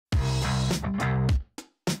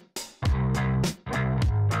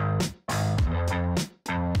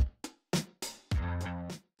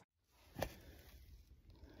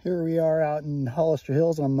Here we are out in Hollister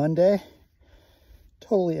Hills on Monday.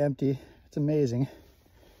 Totally empty. It's amazing.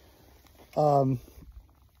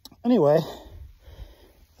 Anyway,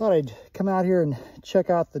 thought I'd come out here and check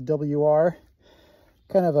out the WR.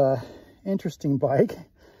 Kind of a interesting bike.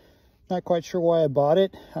 Not quite sure why I bought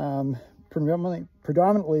it.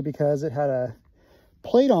 Predominantly because it had a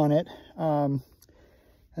plate on it. And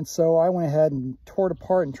so I went ahead and tore it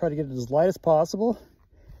apart and tried to get it as light as possible.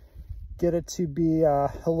 Get it to be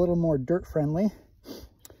a little more dirt friendly.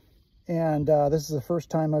 And this is the first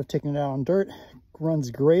time I've taken it out on dirt.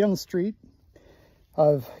 Runs great on the street.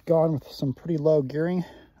 I've gone with some pretty low gearing.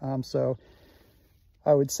 So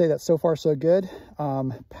I would say that so far so good.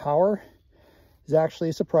 Power is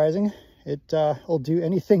actually surprising. It will do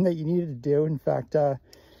anything that you need it to do. In fact,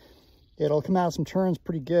 it'll come out of some turns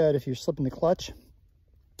pretty good if you're slipping the clutch.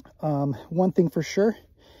 One thing for sure,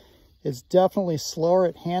 it's definitely slower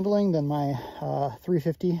at handling than my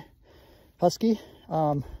 350 Husky.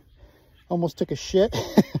 Almost took a shit.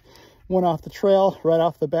 Went off the trail right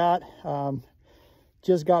off the bat.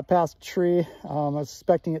 Just got past a tree. I was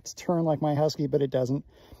expecting it to turn like my Husky, but it doesn't.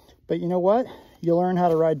 But you know what? You learn how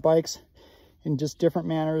to ride bikes in just different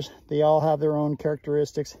manners. They all have their own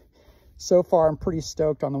characteristics. So far, I'm pretty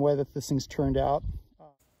stoked on the way that this thing's turned out.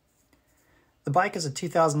 The bike is a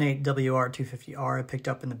 2008 WR250R I picked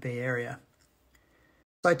up in the Bay Area.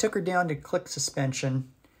 So I took her down to Click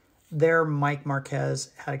Suspension. There, Mike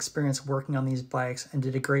Marquez had experience working on these bikes and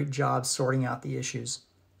did a great job sorting out the issues.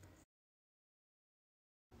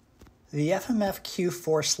 The FMF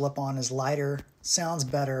Q4 slip-on is lighter, sounds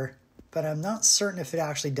better, but I'm not certain if it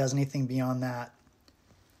actually does anything beyond that.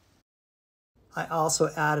 I also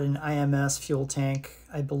added an IMS fuel tank.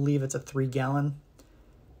 I believe it's a 3-gallon.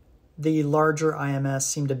 The larger IMS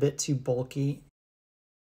seemed a bit too bulky.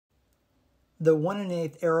 The 1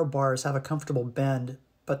 1/8 Aero Bars have a comfortable bend,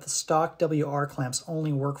 but the stock WR clamps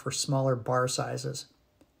only work for smaller bar sizes.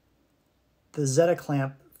 The Zeta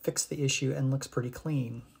clamp fixed the issue and looks pretty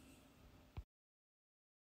clean.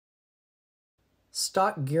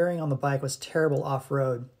 Stock gearing on the bike was terrible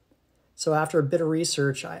off-road, so after a bit of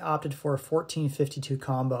research, I opted for a 1452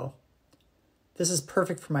 combo. This is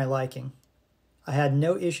perfect for my liking. I had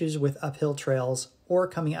no issues with uphill trails or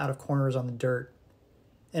coming out of corners on the dirt.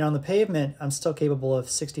 And on the pavement, I'm still capable of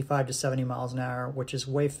 65 to 70 miles an hour, which is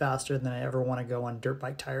way faster than I ever want to go on dirt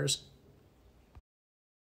bike tires.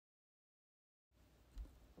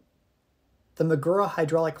 The Magura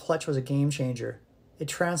hydraulic clutch was a game changer. It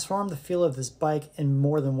transformed the feel of this bike in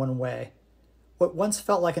more than one way. What once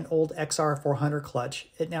felt like an old XR400 clutch,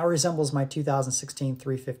 it now resembles my 2016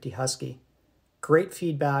 350 Husky. Great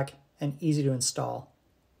feedback and easy to install.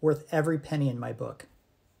 Worth every penny in my book.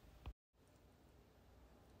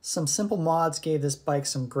 Some simple mods gave this bike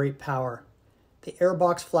some great power. The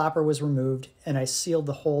airbox flapper was removed, and I sealed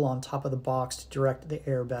the hole on top of the box to direct the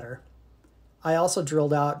air better. I also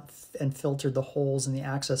drilled out and filtered the holes in the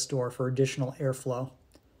access door for additional airflow.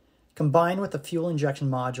 Combined with the fuel injection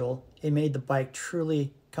module, it made the bike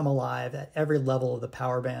truly come alive at every level of the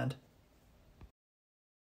power band.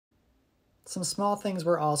 Some small things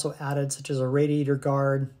were also added, such as a Radiator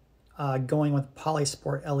Guard, going with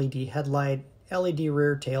Polysport LED headlight, LED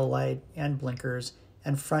rear tail light and blinkers,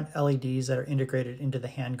 and front LEDs that are integrated into the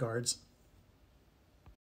handguards.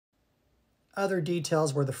 Other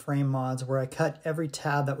details were the frame mods, where I cut every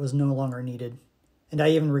tab that was no longer needed, and I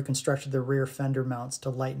even reconstructed the rear fender mounts to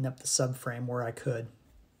lighten up the subframe where I could.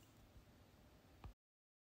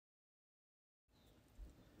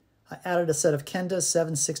 I added a set of Kenda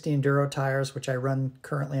 760 Enduro tires, which I run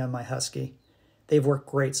currently on my Husky. They've worked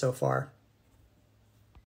great so far.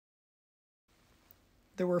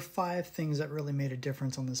 There were 5 things that really made a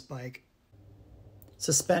difference on this bike.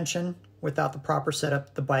 Suspension. Without the proper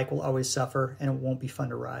setup, the bike will always suffer and it won't be fun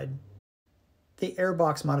to ride. The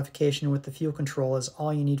airbox modification with the fuel control is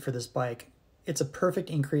all you need for this bike. It's a perfect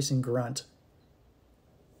increase in grunt.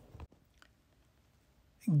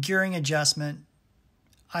 Gearing adjustment.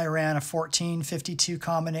 I ran a 1452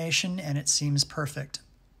 combination and it seems perfect.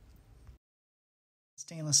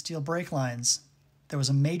 Stainless steel brake lines. There was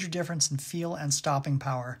a major difference in feel and stopping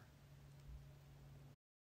power.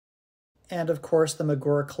 And of course the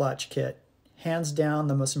Magura Clutch kit. Hands down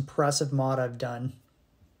the most impressive mod I've done.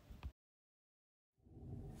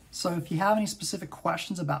 So if you have any specific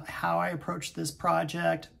questions about how I approached this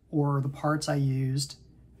project or the parts I used,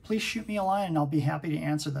 please shoot me a line and I'll be happy to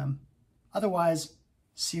answer them. Otherwise,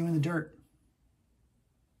 see you in the dirt.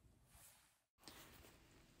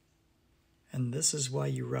 And this is why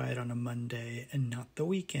you ride on a Monday and not the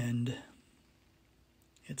weekend.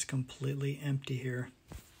 It's completely empty here.